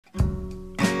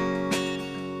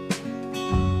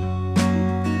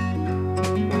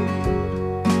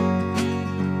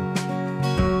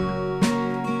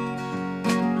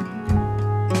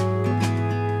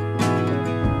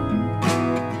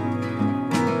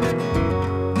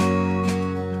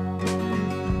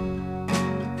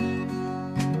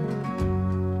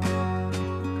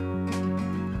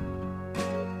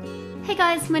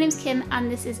my name's Kim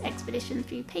and this is Expedition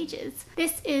Through Pages.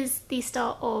 This is the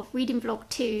start of reading vlog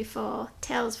 2 for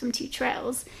Tales from Two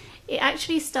Trails. It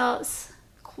actually starts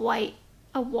quite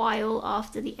a while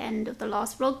after the end of the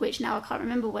last vlog, which now I can't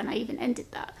remember when I even ended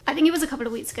that. I think it was a couple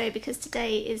of weeks ago because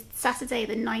today is Saturday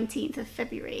the 19th of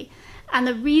February. And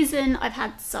the reason I've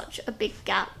had such a big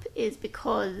gap is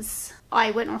because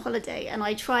I went on holiday and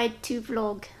I tried to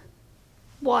vlog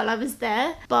while I was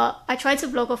there, but I tried to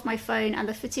vlog off my phone and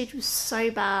the footage was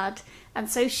so bad and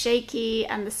so shaky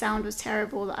and the sound was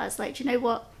terrible that I was like, do you know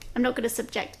what? I'm not going to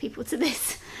subject people to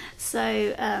this.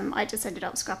 So I just ended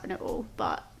up scrapping it all,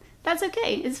 but that's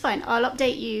okay, it's fine. I'll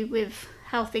update you with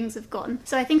how things have gone.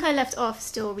 So I think I left off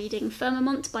still reading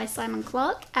Firmament by Simon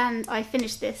Clarke, and I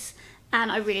finished this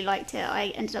and I really liked it. I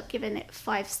ended up giving it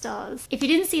 5 stars. If you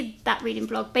didn't see that reading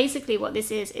vlog, basically what this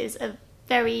is a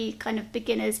very kind of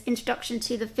beginner's introduction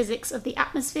to the physics of the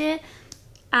atmosphere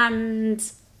and,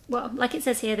 well, like it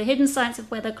says here, the hidden science of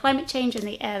weather, climate change and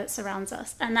the air that surrounds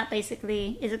us. And that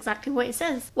basically is exactly what it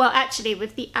says. Well, actually,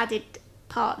 with the added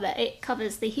part that it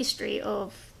covers the history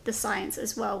of the science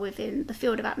as well within the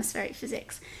field of atmospheric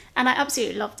physics. And I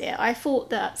absolutely loved it. I thought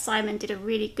that Simon did a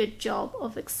really good job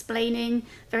of explaining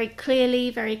very clearly,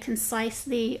 very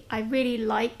concisely. I really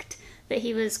liked that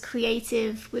he was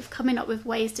creative with coming up with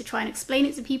ways to try and explain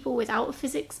it to people without a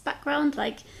physics background,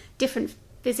 like different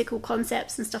physical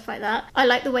concepts and stuff like that. I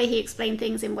like the way he explained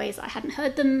things in ways that I hadn't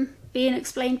heard them being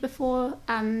explained before,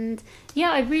 and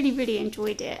yeah, I really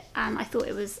enjoyed it, and I thought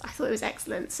it was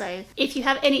excellent. So if you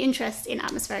have any interest in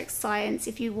atmospheric science,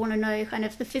 if you want to know kind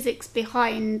of the physics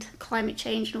behind climate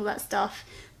change and all that stuff,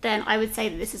 then I would say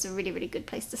that this is a really good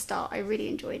place to start. I really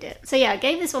enjoyed it. So yeah, I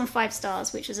gave this one 5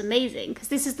 stars, which was amazing because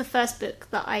this is the first book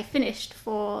that I finished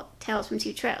for Tales from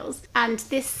Two Trails. And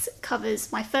this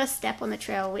covers my first step on the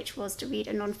trail, which was to read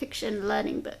a non-fiction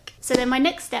learning book. So then my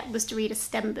next step was to read a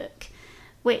STEM book,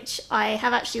 which I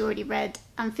have actually already read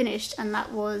and finished, and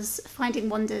that was Finding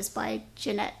Wonders by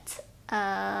Janine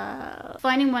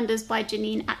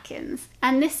Atkins.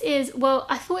 And this is, well,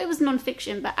 I thought it was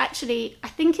non-fiction, but actually I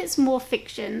think it's more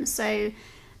fiction, so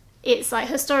it's like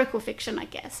historical fiction, I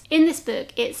guess. In this book,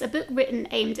 it's a book written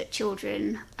aimed at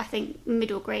children, I think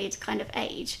middle grade kind of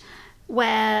age,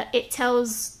 where it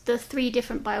tells the 3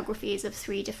 different biographies of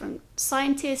 3 different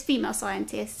scientists, female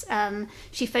scientists.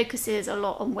 She focuses a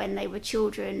lot on when they were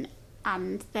children,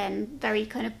 and then very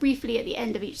kind of briefly at the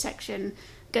end of each section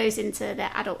goes into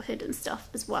their adulthood and stuff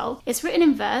as well. It's written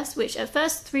in verse, which at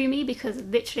first threw me because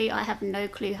literally I have no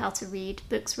clue how to read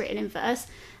books written in verse,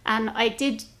 and I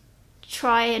did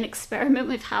try and experiment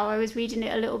with how I was reading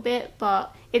it a little bit,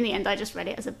 but in the end I just read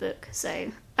it as a book.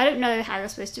 So I don't know how you're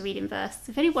supposed to read in verse.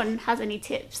 If anyone has any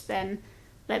tips, then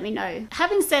let me know.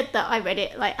 Having said that, I read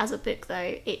it like as a book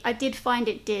though, I did find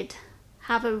it did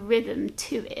have a rhythm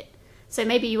to it. So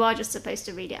maybe you are just supposed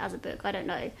to read it as a book, I don't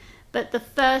know. But the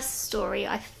first story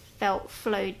I felt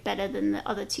flowed better than the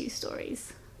other 2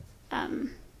 stories,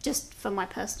 just for my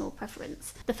personal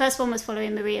preference. The first one was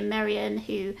following Maria Merian,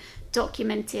 who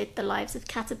documented the lives of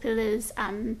caterpillars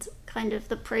and kind of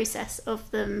the process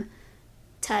of them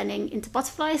turning into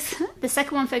butterflies. The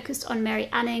second one focused on Mary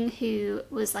Anning, who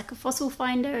was like a fossil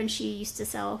finder, and she used to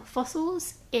sell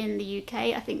fossils in the UK.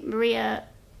 I think Maria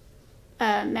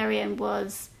Merian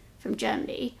was from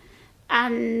Germany.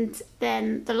 And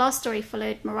then the last story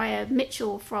followed Mariah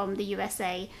Mitchell from the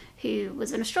USA, who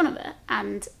was an astronomer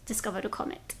and discovered a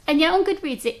comet. And yeah, on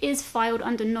Goodreads it is filed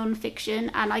under non-fiction,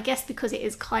 and I guess because it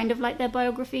is kind of like their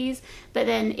biographies, but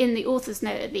then in the author's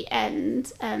note at the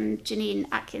end, Janine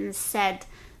Atkins said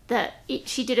that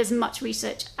she did as much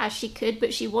research as she could,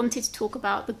 but she wanted to talk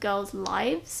about the girls'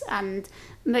 lives, and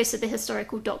most of the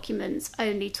historical documents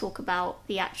only talk about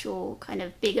the actual kind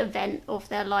of big event of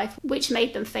their life, which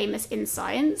made them famous in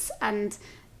science. And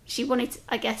she wanted,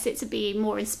 I guess, it to be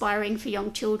more inspiring for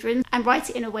young children and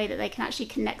write it in a way that they can actually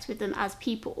connect with them as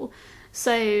people.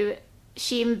 So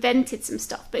she invented some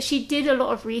stuff, but she did a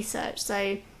lot of research.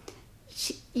 So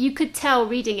you could tell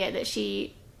reading it that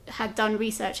she had done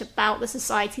research about the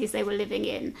societies they were living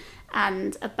in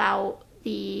and about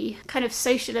the kind of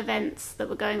social events that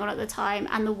were going on at the time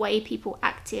and the way people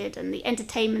acted and the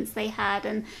entertainments they had,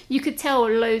 and you could tell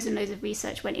loads and loads of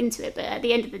research went into it, but at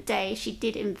the end of the day she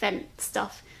did invent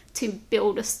stuff to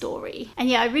build a story. And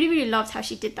yeah, I really loved how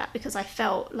she did that, because I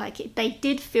felt like they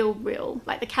did feel real,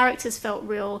 like the characters felt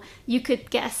real. You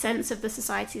could get a sense of the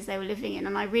societies they were living in,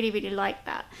 and I really liked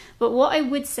that. But what I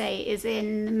would say is,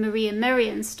 in Maria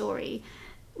Merian's story,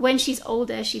 when she's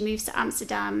older, she moves to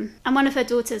Amsterdam, and one of her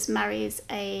daughters marries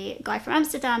a guy from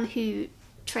Amsterdam who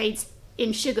trades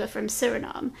in sugar from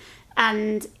Suriname,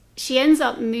 and she ends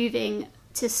up moving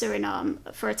to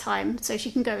Suriname for a time so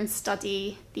she can go and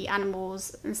study the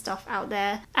animals and stuff out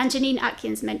there. And Janine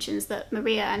Atkins mentions that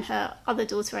Maria and her other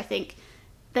daughter, I think,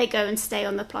 they go and stay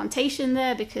on the plantation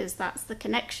there because that's the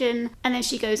connection. And then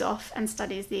she goes off and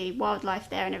studies the wildlife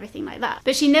there and everything like that.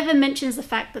 But she never mentions the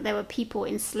fact that there were people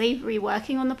in slavery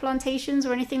working on the plantations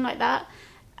or anything like that.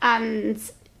 And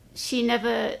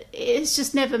it's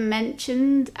just never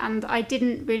mentioned. And I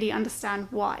didn't really understand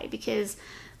why, because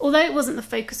although it wasn't the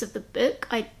focus of the book,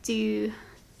 I do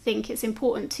think it's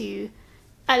important to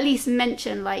at least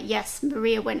mention, like, yes,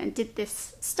 Maria went and did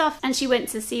this stuff and she went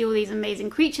to see all these amazing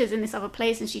creatures in this other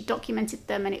place and she documented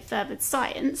them and it furthered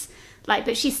science. Like,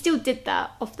 but she still did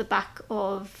that off the back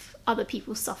of other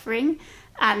people suffering.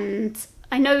 And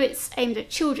I know it's aimed at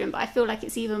children, but I feel like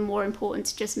it's even more important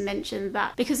to just mention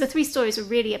that, because the 3 stories are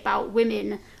really about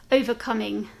women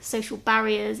overcoming social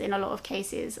barriers in a lot of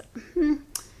cases.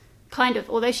 Kind of,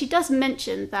 although she does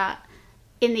mention that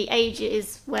in the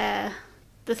ages where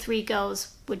the 3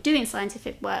 girls were doing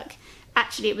scientific work,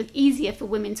 actually it was easier for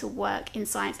women to work in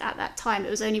science at that time. It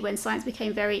was only when science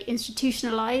became very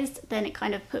institutionalized, then it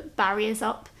kind of put barriers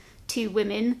up to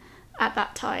women at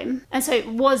that time. And so it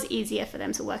was easier for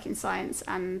them to work in science,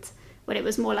 and when it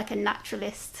was more like a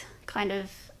naturalist kind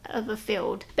of a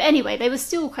field. But anyway, they were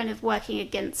still kind of working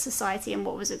against society and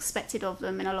what was expected of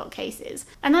them in a lot of cases.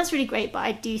 And that's really great, but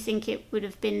I do think it would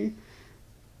have been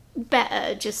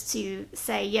better just to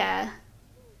say, yeah,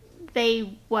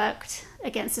 they worked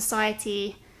against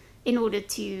society in order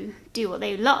to do what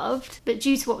they loved, but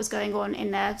due to what was going on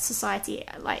in their society,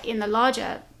 like in the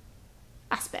larger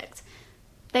aspect,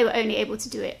 they were only able to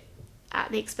do it at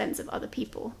the expense of other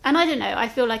people. And I don't know, I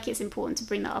feel like it's important to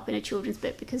bring that up in a children's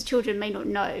book because children may not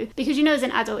know. Because you know, as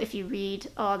an adult, if you read,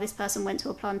 oh, this person went to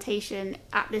a plantation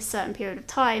at this certain period of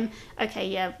time, okay,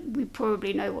 yeah, we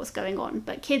probably know what's going on.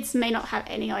 But kids may not have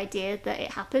any idea that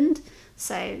it happened.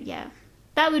 So yeah,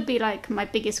 that would be like my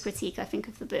biggest critique, I think,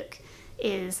 of the book.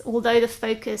 Is although the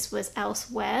focus was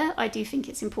elsewhere, I do think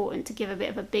it's important to give a bit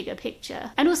of a bigger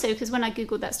picture. And also because when I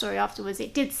googled that story afterwards,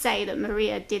 it did say that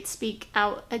Maria did speak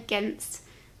out against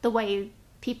the way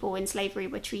people in slavery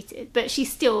were treated, but she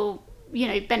still, you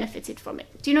know, benefited from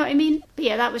it. Do you know what I mean? But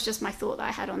yeah, that was just my thought that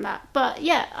I had on that. But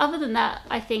yeah, other than that,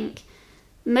 I think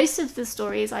most of the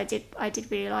stories I did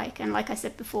really like, and like I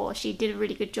said before, she did a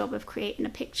really good job of creating a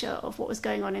picture of what was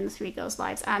going on in the 3 girls'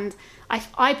 lives, and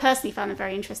I personally found them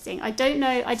very interesting. I don't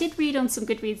know, I did read on some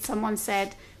Goodreads, someone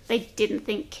said they didn't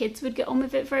think kids would get on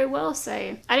with it very well,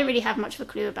 so I don't really have much of a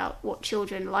clue about what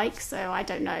children like, so I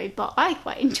don't know, but I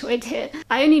quite enjoyed it.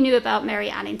 I only knew about Mary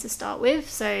Anning to start with,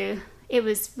 so it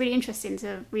was really interesting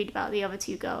to read about the other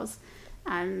 2 girls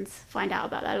and find out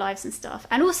about their lives and stuff,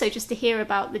 and also just to hear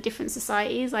about the different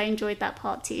societies. I enjoyed that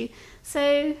part too. So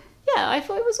yeah, I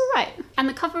thought it was all right, and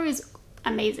the cover is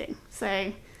amazing.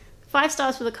 So 5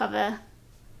 stars for the cover,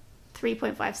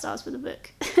 3.5 stars for the book.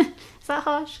 Is that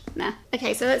harsh? Nah.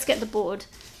 Okay, so let's get the board.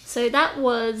 So that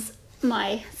was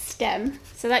my stem,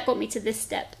 so that got me to this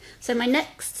step. So my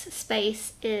next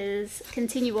space is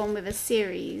continue on with a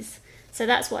series, so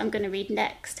that's what I'm going to read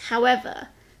next. However,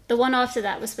 the one after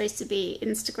that was supposed to be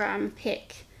Instagram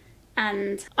pick,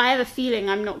 and I have a feeling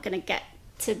I'm not going to get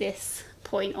to this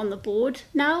point on the board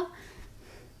now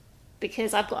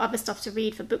because I've got other stuff to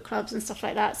read for book clubs and stuff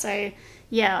like that. So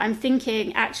yeah, I'm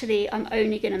thinking actually I'm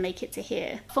only going to make it to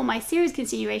here. For my series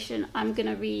continuation, I'm going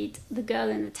to read The Girl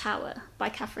in the Tower by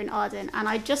Catherine Arden, and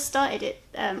I just started it,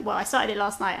 well, I started it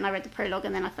last night and I read the prologue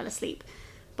and then I fell asleep.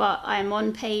 But I'm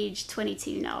on page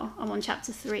 22 now. I'm on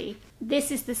chapter 3.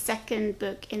 This is the second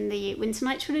book in the Winter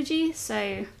Night trilogy, so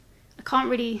I can't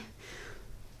really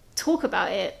talk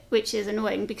about it, which is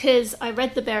annoying because I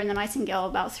read The Bear and the Nightingale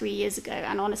about 3 years ago,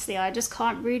 and honestly I just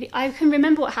can't really, I can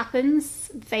remember what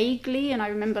happens vaguely and I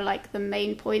remember like the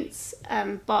main points,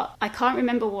 but I can't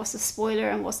remember what's a spoiler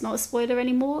and what's not a spoiler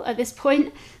anymore at this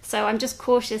point, so I'm just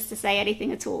cautious to say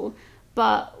anything at all.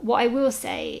 But what I will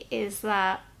say is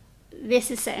that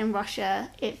this is set in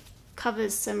Russia. It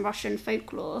covers some Russian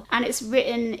folklore, and it's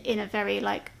written in a very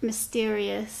like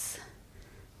mysterious,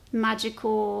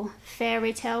 magical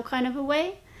fairy tale kind of a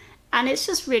way, and it's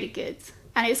just really good,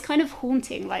 and it's kind of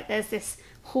haunting. Like there's this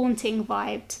haunting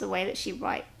vibe to the way that she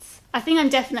writes. I think I'm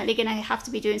definitely going to have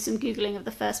to be doing some googling of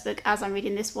the first book as I'm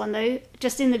reading this one though,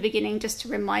 just in the beginning, just to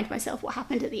remind myself what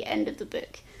happened at the end of the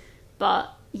book. But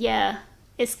yeah,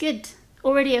 it's good.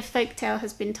 Already a folk tale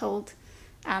has been told,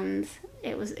 and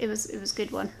it was a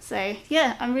good one. So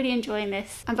yeah, I'm really enjoying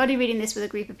this. I'm buddy reading this with a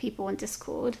group of people on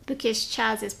Discord because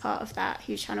Chaz is part of that,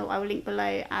 whose channel I will link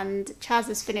below, and Chaz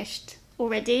has finished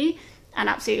already, and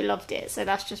absolutely loved it. So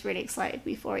that's just really excited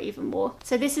me for it even more.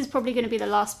 So this is probably going to be the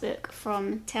last book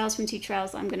from Tales from Two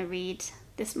Trails that I'm going to read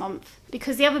this month,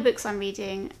 because the other books I'm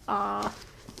reading are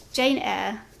Jane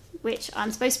Eyre, which I'm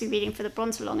supposed to be reading for the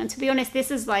Brontëlong, and to be honest, this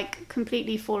has like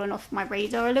completely fallen off my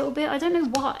radar a little bit. I don't know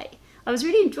why. I was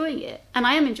really enjoying it, and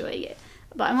I am enjoying it,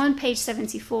 but I'm on page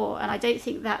 74, and I don't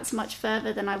think that's much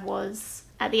further than I was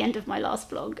at the end of my last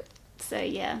vlog. So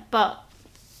yeah, but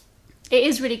it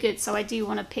is really good, so I do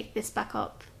want to pick this back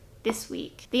up this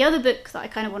week. The other book that I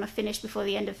kind of want to finish before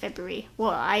the end of February,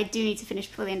 well, I do need to finish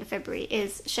before the end of February,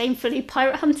 is Shamefully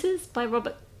Pirate Hunters by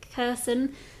Robert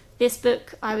Curson. This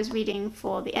book I was reading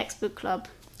for the X Book Club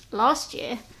last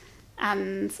year,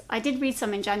 and I did read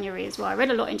some in January as well. I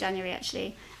read a lot in January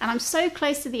actually, and I'm so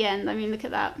close to the end. I mean, look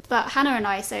at that. But Hannah and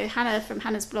I, so Hannah from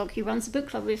Hannah's blog, who runs the book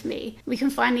club with me, we can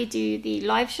finally do the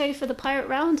live show for the Pirate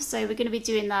Round, so we're going to be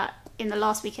doing that in the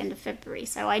last weekend of February.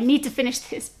 So I need to finish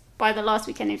this by the last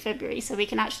weekend in February so we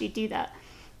can actually do that.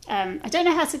 I don't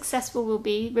know how successful we'll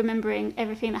be remembering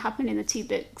everything that happened in the two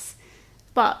books,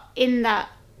 but in that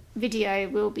video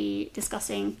we'll be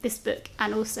discussing this book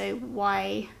and also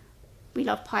why we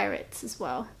love pirates as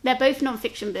well. They're both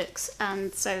non-fiction books,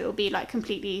 and so it'll be like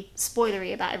completely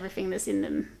spoilery about everything that's in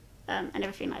them and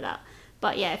everything like that.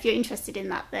 But yeah, if you're interested in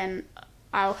that, then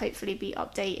I'll hopefully be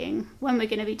updating when we're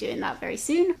going to be doing that very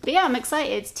soon. But yeah, I'm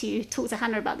excited to talk to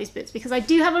Hannah about these books, because I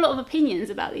do have a lot of opinions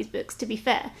about these books, to be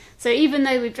fair. So even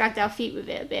though we've dragged our feet with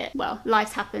it a bit, well,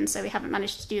 life's happened, so we haven't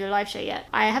managed to do the live show yet,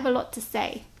 I have a lot to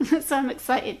say. So I'm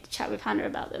excited to chat with Hannah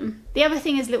about them. The other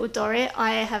thing is Little Dorrit.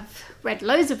 I have read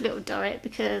loads of Little Dorrit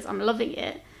because I'm loving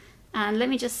it. And let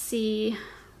me just see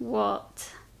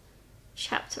what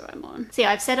chapter I'm on. See,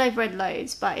 I've said I've read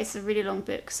loads, but it's a really long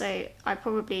book, so I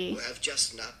probably... You have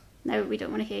just not... No, we don't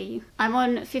want to hear you. I'm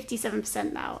on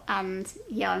 57% now, and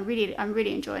yeah, I'm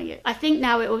really enjoying it. I think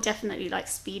now it will definitely like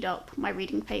speed up. My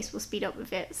reading pace will speed up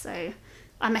with it, so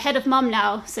I'm ahead of Mum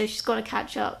now, so she's got to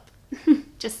catch up.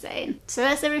 Just saying. So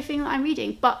that's everything that I'm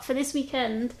reading. But for this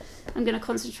weekend, I'm going to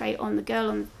concentrate on The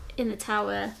Girl in the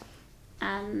Tower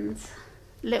and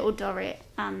Little Dorrit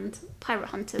and Pirate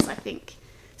Hunters, I think.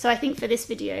 So I think for this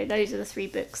video, those are the three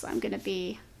books that I'm going to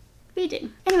be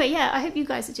reading. Anyway, yeah, I hope you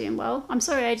guys are doing well. I'm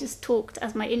sorry I just talked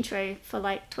as my intro for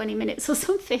like 20 minutes or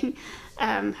something.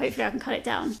 Hopefully I can cut it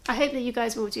down. I hope that you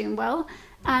guys are all doing well,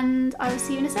 and I will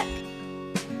see you in a sec.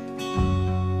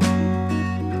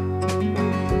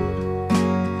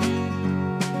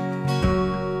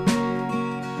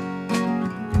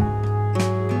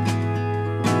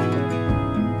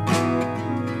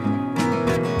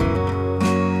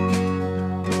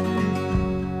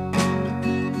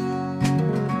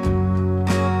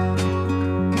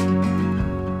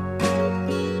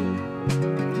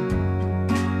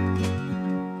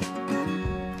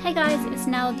 Hey guys, it's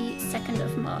now the 2nd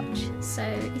of March, so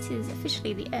it is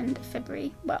officially the end of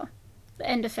February. Well, the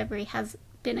end of February has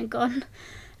been and gone,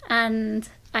 and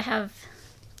I have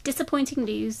disappointing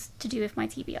news to do with my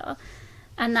TBR,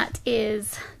 and that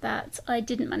is that I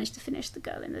didn't manage to finish The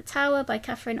Girl in the Tower by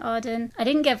Catherine Arden. I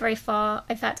didn't get very far.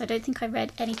 In fact, I don't think I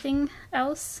read anything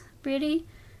else, really.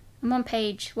 I'm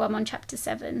on chapter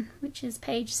 7, which is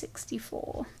page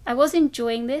 64. I was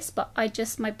enjoying this, but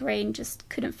my brain just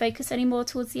couldn't focus anymore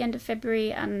towards the end of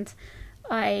February, and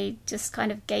I just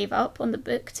kind of gave up on the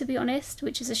book, to be honest,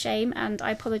 which is a shame, and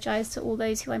I apologise to all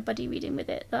those who I'm buddy reading with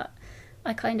it, that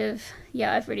I kind of,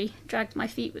 yeah, I've really dragged my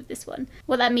feet with this one.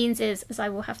 What that means is I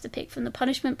will have to pick from the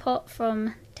punishment pot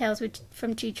from Tales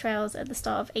from Two Trails at the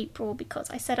start of April,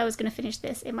 because I said I was going to finish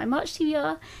this in my March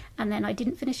TBR and then I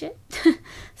didn't finish it.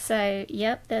 So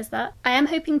yep, there's that. I am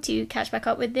hoping to catch back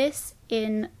up with this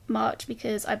in March,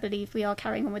 because I believe we are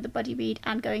carrying on with the buddy read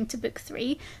and going to book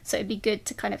 3, so it'd be good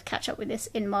to kind of catch up with this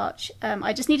in March.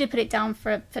 I just need to put it down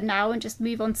for now and just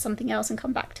move on to something else and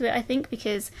come back to it, I think,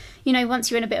 because, you know,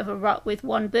 once you're in a bit of a rut with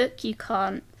one book, you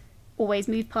can't always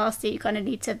move past it. You kind of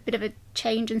need to bit of a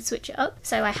change and switch it up.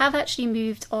 So I have actually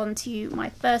moved on to my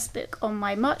first book on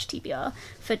my March TBR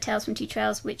for Tales from Two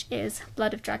Trails, which is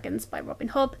Blood of Dragons by Robin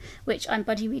Hobb, which I'm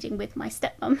buddy reading with my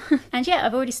stepmom. And yeah,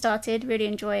 I've already started, really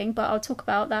enjoying, but I'll talk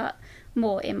about that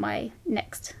more in my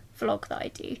next vlog that I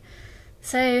do.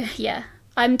 So yeah,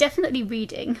 I'm definitely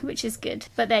reading, which is good,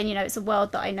 but then, you know, it's a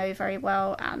world that I know very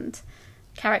well, and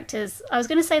characters I was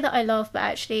going to say that I love, but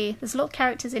actually there's a lot of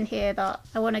characters in here that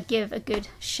I want to give a good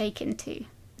shake into.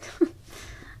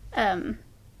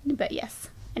 But yes,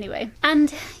 anyway,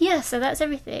 and yeah, so that's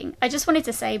everything. I just wanted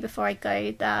to say before I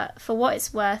go that, for what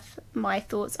it's worth, my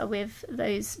thoughts are with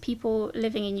those people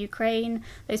living in Ukraine,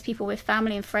 those people with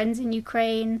family and friends in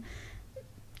Ukraine.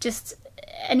 Just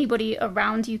anybody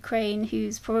around Ukraine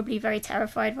who's probably very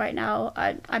terrified right now.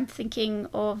 I'm thinking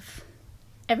of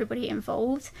everybody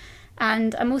involved.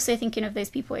 And I'm also thinking of those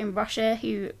people in Russia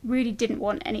who really didn't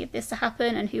want any of this to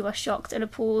happen and who are shocked and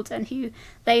appalled, and who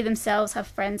they themselves have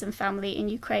friends and family in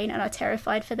Ukraine and are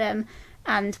terrified for them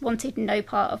and wanted no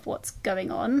part of what's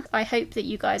going on. I hope that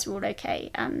you guys are all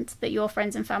okay and that your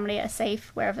friends and family are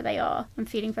safe wherever they are. I'm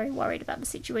feeling very worried about the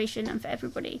situation and for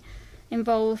everybody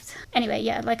involved. Anyway,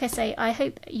 yeah, like I say, I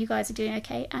hope you guys are doing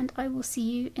okay, and I will see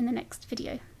you in the next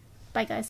video. Bye guys.